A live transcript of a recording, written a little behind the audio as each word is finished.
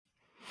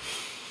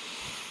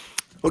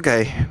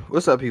Okay,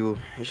 what's up, people?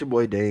 It's your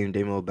boy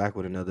Damo, back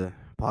with another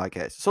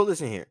podcast. So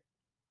listen here.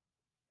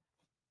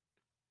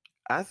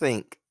 I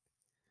think,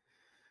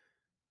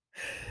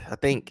 I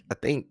think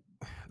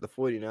the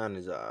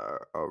 49ers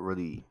are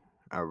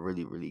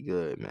really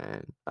good,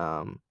 man.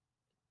 I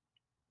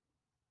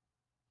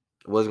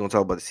wasn't gonna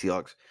talk about the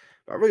Seahawks,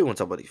 but I really want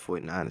to talk about these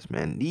 49ers,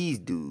 man. These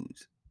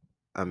dudes,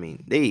 I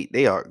mean,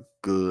 they are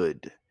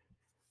good.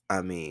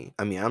 I'm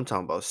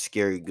talking about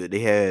scary good. They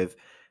have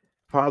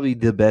probably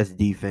the best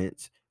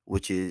defense,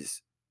 which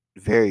is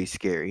very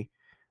scary.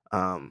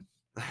 Um,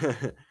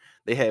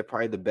 they had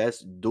probably the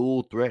best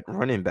dual threat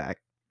running back,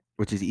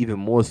 which is even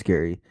more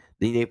scary.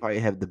 Then they probably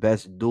have the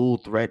best dual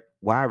threat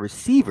wide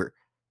receiver,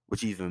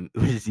 which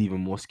is even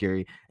more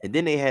scary. And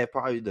then they had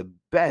probably the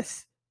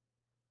best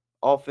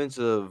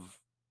offensive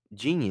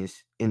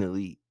genius in the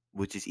league,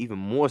 which is even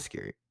more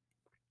scary.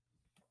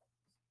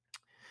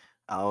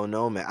 I don't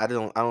know, man. I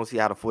don't see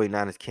how the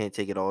 49ers can't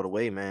take it all the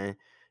way, man.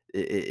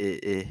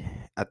 It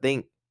I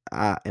think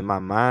in my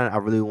mind, I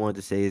really wanted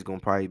to say it's gonna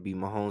probably be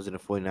Mahomes and the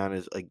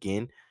 49ers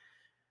again.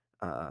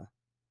 Uh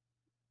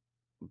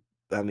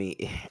I mean,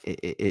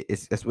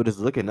 it's that's what it's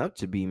looking up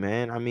to be,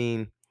 man. I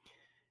mean,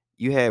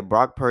 you had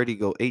Brock Purdy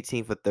go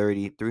 18 for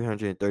 30,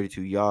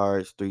 332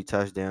 yards, 3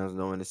 touchdowns,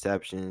 no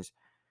interceptions.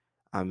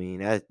 I mean,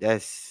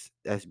 that's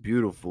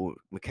beautiful.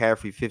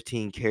 McCaffrey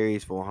 15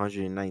 carries for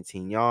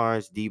 119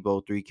 yards.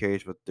 Debo 3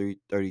 carries for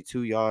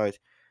 332 yards.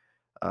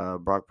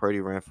 Brock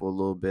Purdy ran for a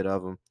little bit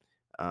of them.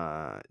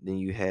 Then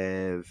you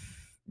have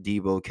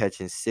Debo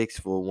catching 6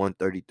 for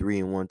 133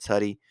 and one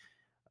tutty.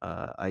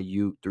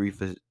 Ayuk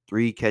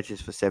 3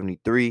 catches for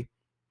 73.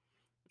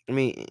 I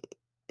mean,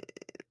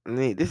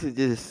 this is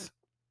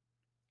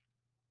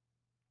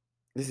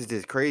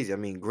just crazy. I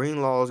mean,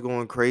 Greenlaw is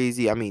going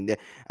crazy. I mean,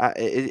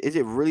 is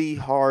it really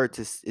hard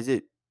to? Is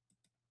it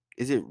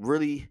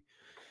really?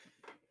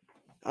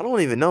 I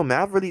don't even know,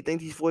 man. I really think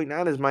these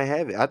 49ers might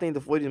have it. I think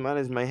the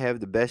 49ers might have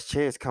the best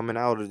chance coming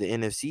out of the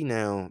NFC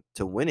now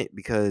to win it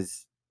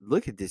because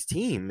look at this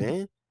team,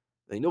 man.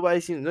 Like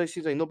it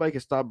seems like nobody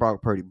can stop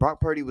Brock Purdy. Brock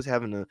Purdy was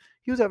having a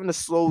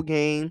slow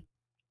game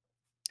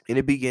in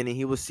the beginning.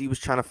 He was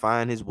trying to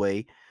find his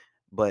way,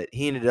 but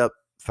he ended up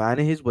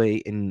finding his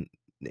way and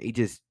they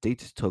just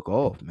took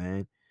off,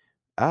 man.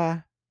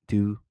 I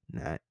do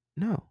not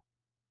know.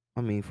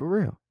 I mean, for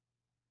real.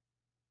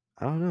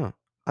 I don't know.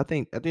 I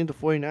think the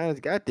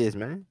 49ers got this,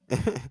 man.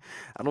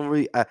 I don't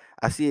really I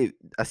see it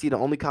I see the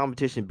only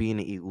competition being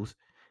the Eagles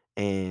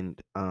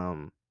and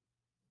the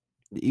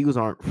Eagles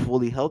aren't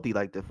fully healthy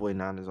like the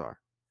 49ers are.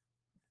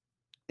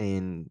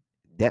 And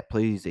that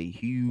plays a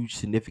huge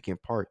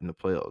significant part in the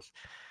playoffs.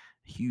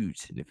 Huge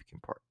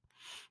significant part.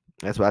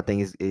 That's why I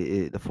think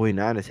the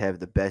 49ers have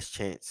the best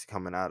chance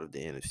coming out of the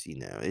NFC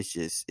now. It's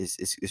just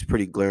it's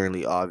pretty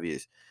glaringly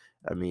obvious.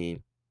 I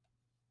mean,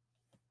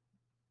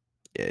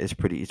 yeah, it's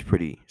pretty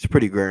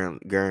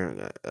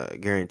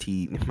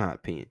guaranteed in my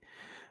opinion.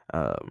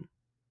 Um,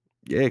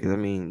 yeah, because I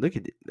mean, look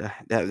at it. The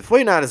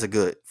 49ers are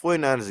good.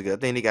 49ers are good.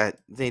 I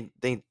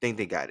think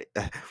they got it.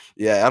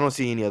 Yeah, I don't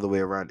see any other way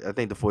around it. I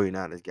think the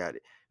 49ers got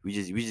it. We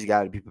just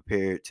got to be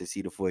prepared to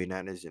see the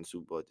 49ers in the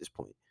Super Bowl at this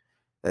point.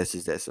 That's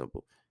just that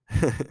simple.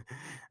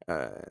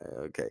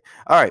 Okay.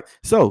 All right.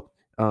 So,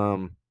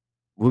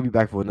 we'll be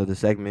back for another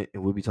segment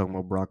and we'll be talking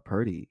about Brock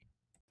Purdy.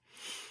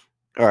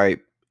 All right,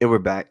 and we're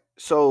back.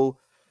 So,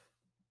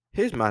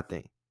 here's my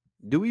thing.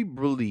 Do we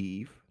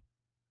believe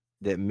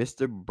that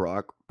Mr.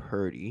 Brock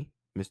Purdy,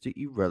 Mr.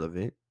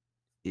 Irrelevant,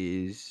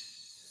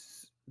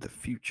 is the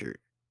future?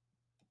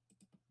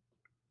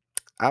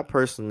 I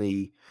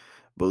personally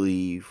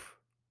believe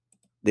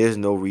there's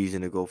no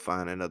reason to go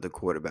find another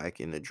quarterback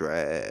in the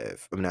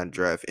draft. I'm not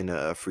draft in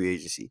a free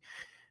agency.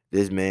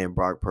 This man,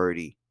 Brock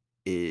Purdy,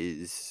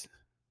 is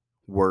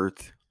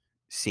worth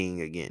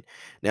seeing again.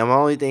 Now, my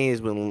only thing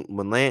is when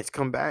Lance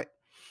come back,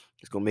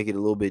 it's gonna make it a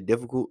little bit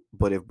difficult.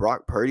 But if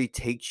Brock Purdy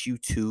takes you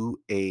to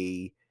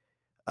a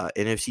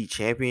NFC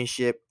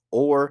Championship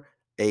or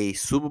a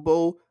Super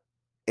Bowl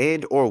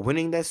and or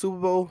winning that Super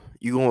Bowl,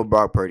 you going with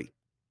Brock Purdy.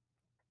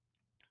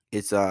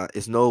 It's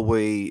no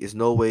way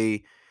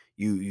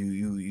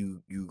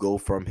you go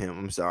from him.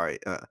 I'm sorry.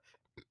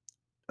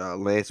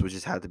 Lance would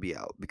just have to be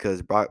out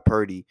because Brock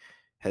Purdy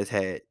has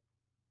had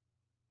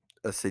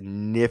a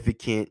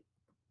significant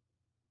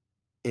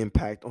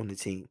impact on the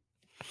team.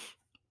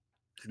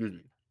 Excuse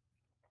me.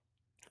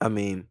 I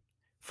mean,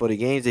 for the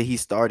games that he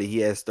started,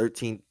 he has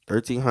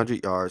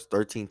 1,300 yards,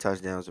 13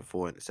 touchdowns, and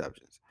 4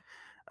 interceptions.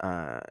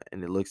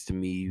 And it looks to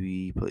me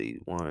we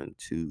played 1,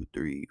 2,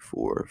 3,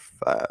 4,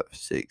 5,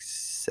 6,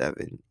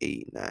 7,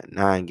 8,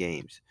 9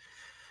 games.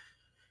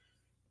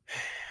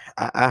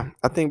 I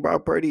think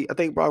Brock Purdy is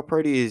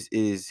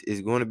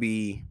going to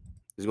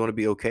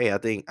be okay. I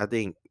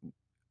think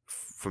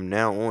from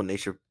now on they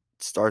should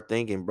start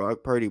thinking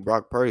Brock Purdy,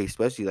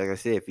 especially like I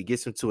said, if he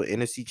gets into an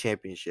NFC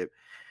championship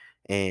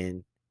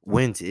and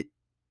wins it,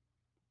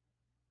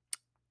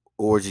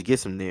 or just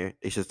gets him there,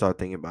 they should start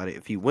thinking about it.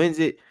 If he wins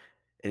it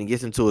and he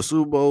gets into a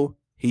Super Bowl,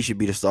 he should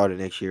be the starter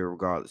next year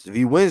regardless. If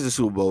he wins the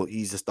Super Bowl,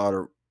 he's the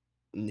starter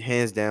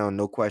hands down,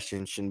 no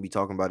question, shouldn't be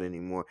talking about it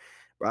anymore.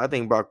 But I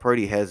think Brock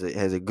Purdy has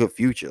a good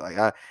future.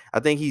 Like I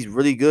think he's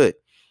really good.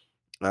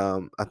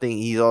 I think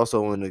he's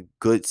also in a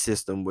good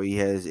system where he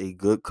has a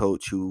good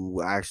coach who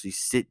will actually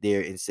sit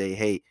there and say,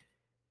 "Hey,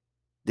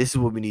 this is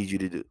what we need you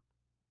to do.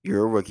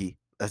 You're a rookie.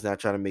 Let's not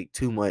try to make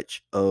too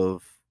much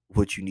of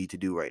what you need to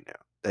do right now.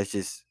 Let's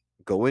just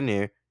go in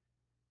there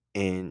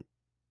and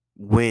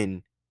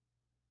win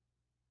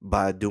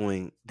by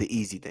doing the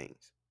easy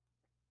things.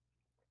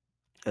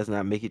 Let's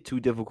not make it too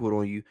difficult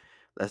on you.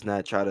 Let's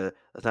not try to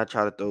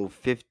throw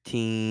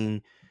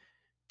 15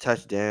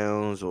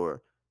 touchdowns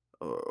or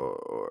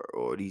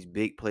these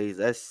big plays.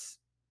 Let's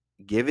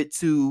give it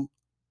to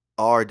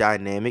our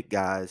dynamic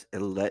guys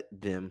and let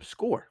them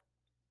score."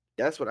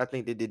 That's what I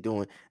think that they're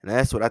doing. And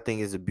that's what I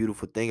think is a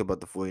beautiful thing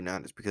about the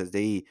 49ers, because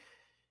they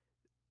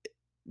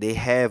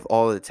have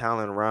all the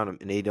talent around them,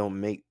 and they don't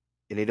make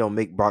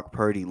Brock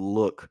Purdy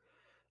look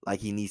like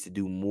he needs to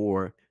do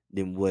more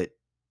than what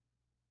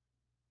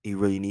he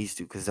really needs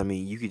to. Because I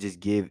mean, you could just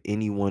give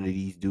any one of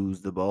these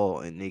dudes the ball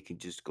and they can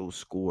just go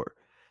score.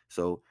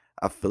 So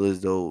I feel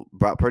as though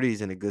Brock Purdy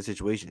is in a good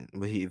situation,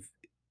 but he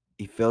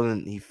fell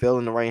in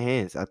the right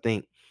hands.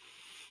 Again,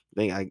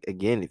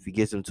 if he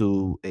gets him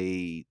to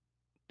a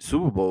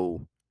Super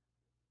Bowl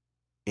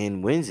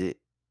and wins it,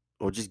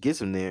 or just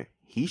gets him there,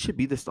 he should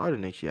be the starter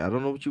next year. I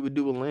don't know what you would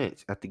do with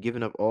Lance after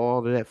giving up all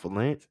of that for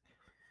Lance,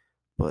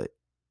 but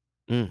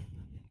mm,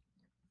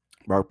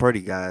 Brock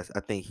Purdy, guys,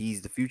 I think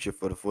he's the future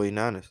for the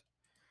 49ers.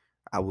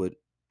 I would,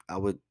 I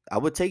would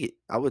take it.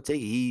 I would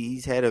take it.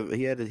 He's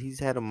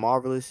had a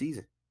marvelous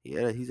season.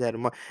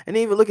 And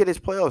even look at his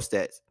playoff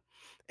stats.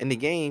 In the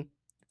game,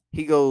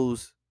 he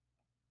goes,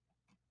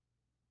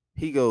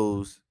 he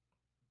goes,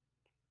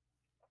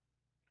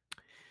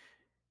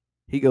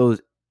 he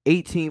goes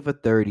 18 for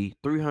 30,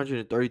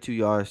 332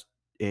 yards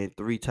and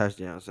 3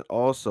 touchdowns, and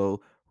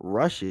also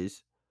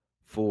rushes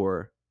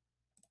for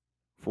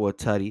a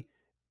tutty,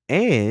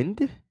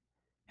 and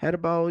had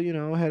about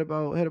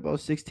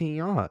 16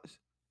 yards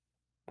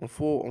on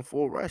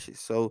four rushes.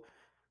 So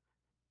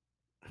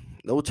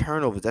no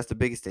turnovers. That's the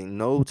biggest thing.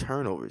 No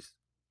turnovers.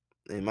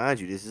 And mind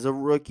you, this is a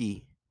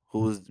rookie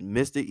who is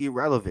Mr.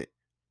 Irrelevant.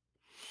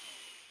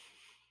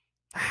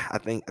 I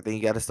think you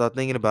got to start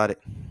thinking about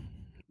it.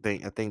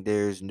 I think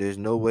there's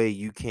no way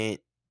you can't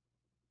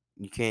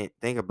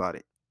think about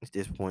it at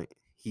this point.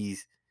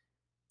 He's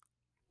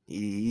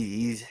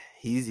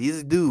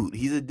a dude.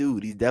 He's a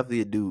dude. He's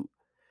definitely a dude.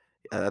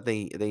 I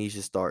think he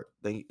should start.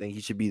 I think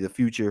he should be the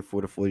future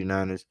for the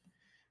 49ers.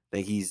 I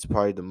think he's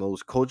probably the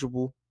most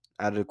coachable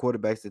out of the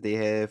quarterbacks that they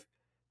have.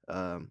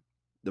 Um,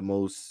 the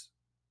most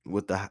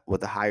with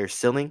the higher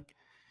ceiling.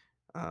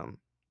 Um,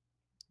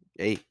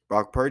 hey,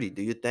 Brock Purdy,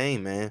 do your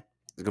thing, man.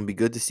 It's gonna be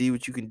good to see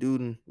what you can do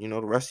in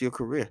the rest of your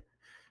career.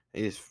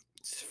 It's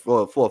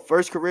for a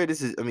first career.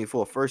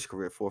 For a first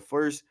career, for a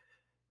first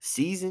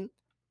season.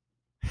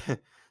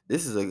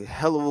 This is a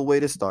hell of a way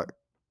to start.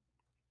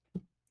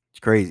 It's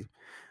crazy.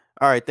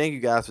 All right, thank you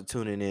guys for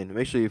tuning in.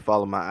 Make sure you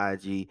follow my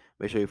IG.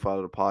 Make sure you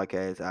follow the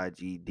podcast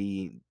IG.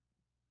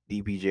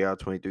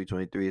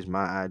 DPJR2323 is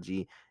my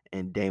IG,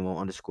 and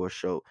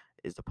Damo_show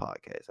is the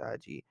podcast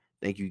IG.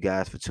 Thank you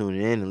guys for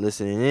tuning in and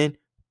listening in.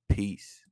 Peace.